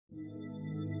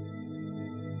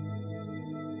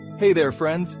Hey there,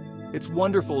 friends. It's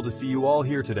wonderful to see you all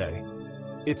here today.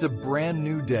 It's a brand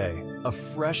new day, a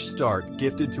fresh start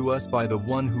gifted to us by the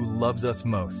one who loves us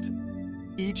most.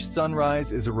 Each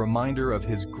sunrise is a reminder of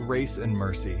His grace and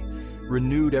mercy,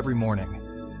 renewed every morning.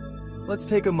 Let's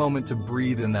take a moment to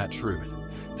breathe in that truth,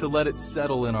 to let it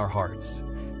settle in our hearts.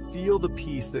 Feel the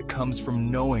peace that comes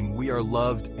from knowing we are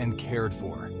loved and cared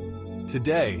for.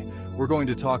 Today, we're going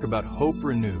to talk about hope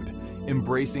renewed,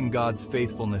 embracing God's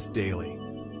faithfulness daily.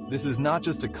 This is not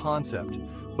just a concept,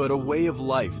 but a way of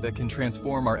life that can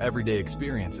transform our everyday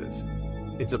experiences.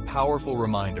 It's a powerful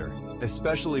reminder,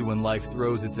 especially when life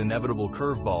throws its inevitable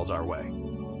curveballs our way.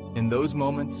 In those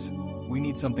moments, we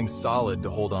need something solid to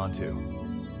hold on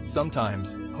to.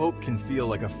 Sometimes, hope can feel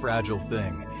like a fragile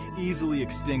thing, easily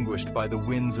extinguished by the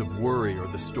winds of worry or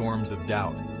the storms of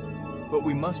doubt. But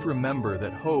we must remember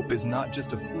that hope is not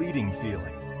just a fleeting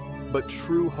feeling, but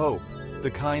true hope,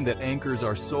 the kind that anchors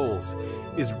our souls,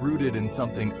 is rooted in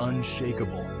something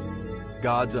unshakable: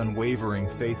 God's unwavering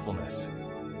faithfulness.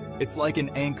 It's like an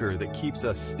anchor that keeps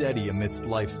us steady amidst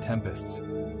life's tempests.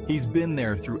 He's been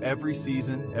there through every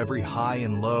season, every high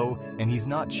and low, and He's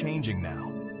not changing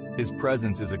now. His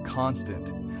presence is a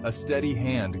constant, a steady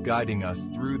hand guiding us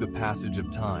through the passage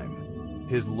of time.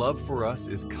 His love for us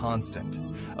is constant,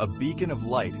 a beacon of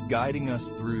light guiding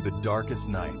us through the darkest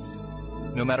nights.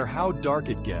 No matter how dark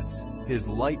it gets, His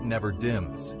light never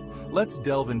dims. Let's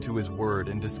delve into His Word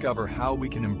and discover how we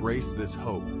can embrace this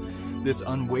hope, this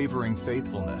unwavering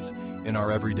faithfulness in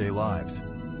our everyday lives.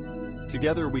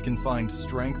 Together we can find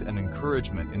strength and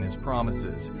encouragement in His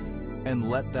promises, and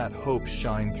let that hope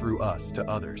shine through us to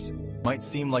others. Might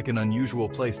seem like an unusual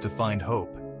place to find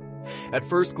hope. At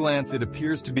first glance, it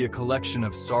appears to be a collection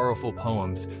of sorrowful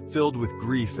poems filled with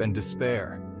grief and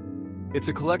despair. It's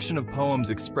a collection of poems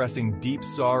expressing deep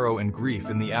sorrow and grief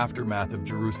in the aftermath of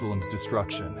Jerusalem's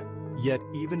destruction. Yet,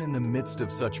 even in the midst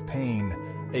of such pain,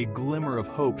 a glimmer of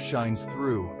hope shines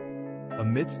through.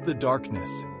 Amidst the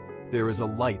darkness, there is a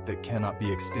light that cannot be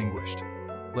extinguished.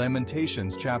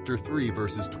 Lamentations chapter 3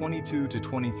 verses 22 to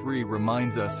 23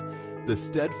 reminds us, "The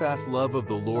steadfast love of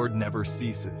the Lord never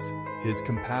ceases. His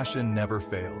compassion never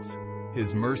fails.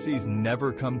 His mercies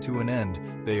never come to an end.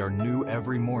 They are new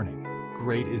every morning.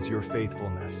 Great is your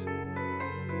faithfulness."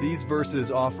 These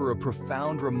verses offer a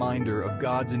profound reminder of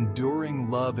God's enduring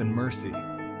love and mercy.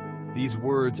 These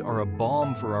words are a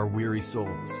balm for our weary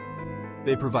souls.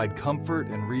 They provide comfort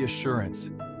and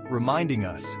reassurance, reminding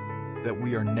us that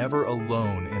we are never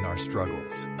alone in our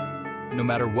struggles. No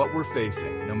matter what we're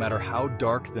facing, no matter how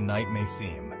dark the night may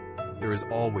seem, there is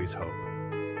always hope.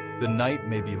 The night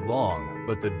may be long,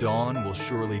 but the dawn will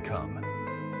surely come.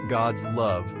 God's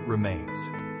love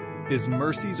remains. His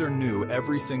mercies are new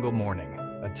every single morning,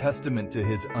 a testament to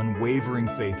His unwavering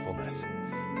faithfulness.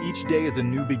 Each day is a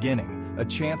new beginning, a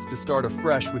chance to start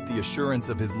afresh with the assurance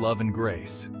of His love and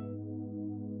grace.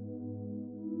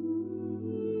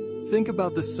 Think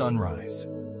about the sunrise.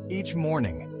 Each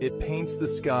morning, it paints the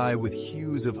sky with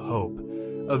hues of hope,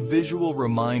 a visual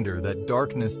reminder that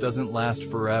darkness doesn't last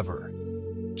forever.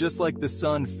 Just like the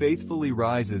sun faithfully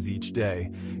rises each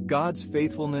day, God's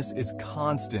faithfulness is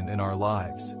constant in our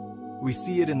lives. We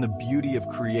see it in the beauty of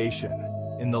creation,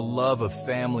 in the love of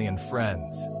family and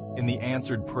friends, in the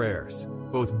answered prayers,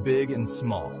 both big and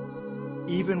small.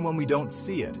 Even when we don't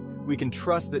see it, we can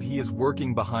trust that He is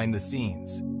working behind the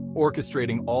scenes,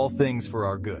 orchestrating all things for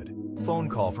our good. A phone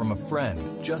call from a friend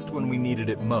just when we needed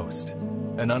it most,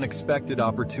 an unexpected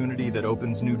opportunity that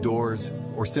opens new doors,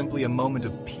 or simply a moment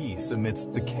of peace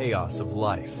amidst the chaos of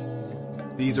life.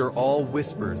 These are all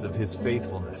whispers of His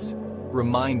faithfulness,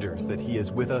 reminders that He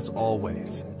is with us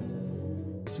always.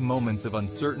 Moments of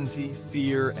uncertainty,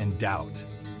 fear, and doubt.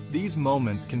 These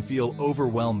moments can feel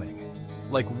overwhelming,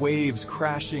 like waves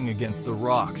crashing against the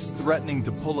rocks, threatening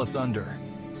to pull us under.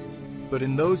 But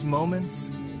in those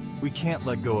moments, we can't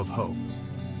let go of hope.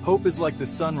 Hope is like the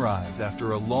sunrise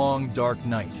after a long, dark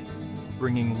night,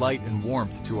 bringing light and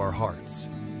warmth to our hearts.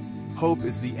 Hope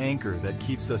is the anchor that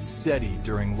keeps us steady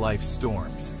during life's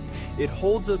storms. It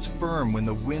holds us firm when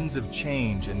the winds of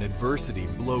change and adversity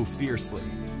blow fiercely.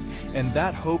 And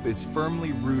that hope is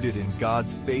firmly rooted in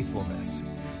God's faithfulness.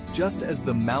 Just as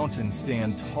the mountains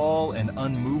stand tall and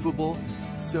unmovable,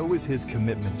 so is His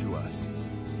commitment to us.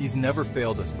 He's never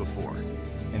failed us before,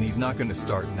 and He's not going to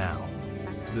start now.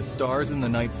 The stars in the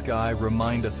night sky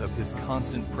remind us of His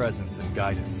constant presence and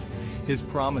guidance. His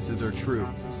promises are true.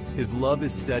 His love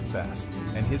is steadfast,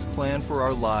 and His plan for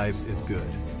our lives is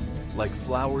good. Like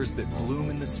flowers that bloom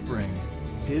in the spring,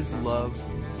 His love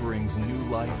brings new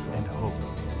life and hope.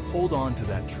 Hold on to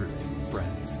that truth.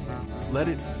 friends. Let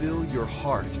it fill your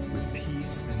heart with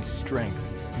peace and strength,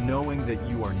 knowing that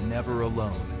you are never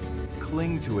alone.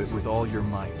 Cling to it with all your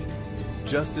might.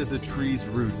 Just as a tree's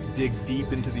roots dig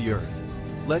deep into the earth,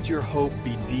 let your hope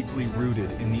be deeply rooted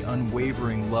in the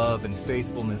unwavering love and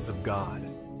faithfulness of God.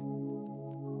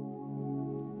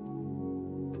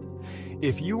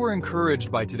 If you were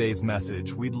encouraged by today's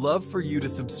message, we'd love for you to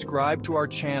subscribe to our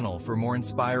channel for more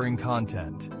inspiring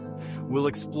content. We'll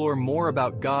explore more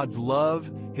about God's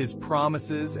love, His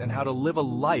promises, and how to live a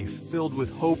life filled with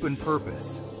hope and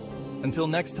purpose. Until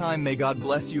next time, may God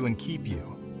bless you and keep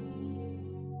you.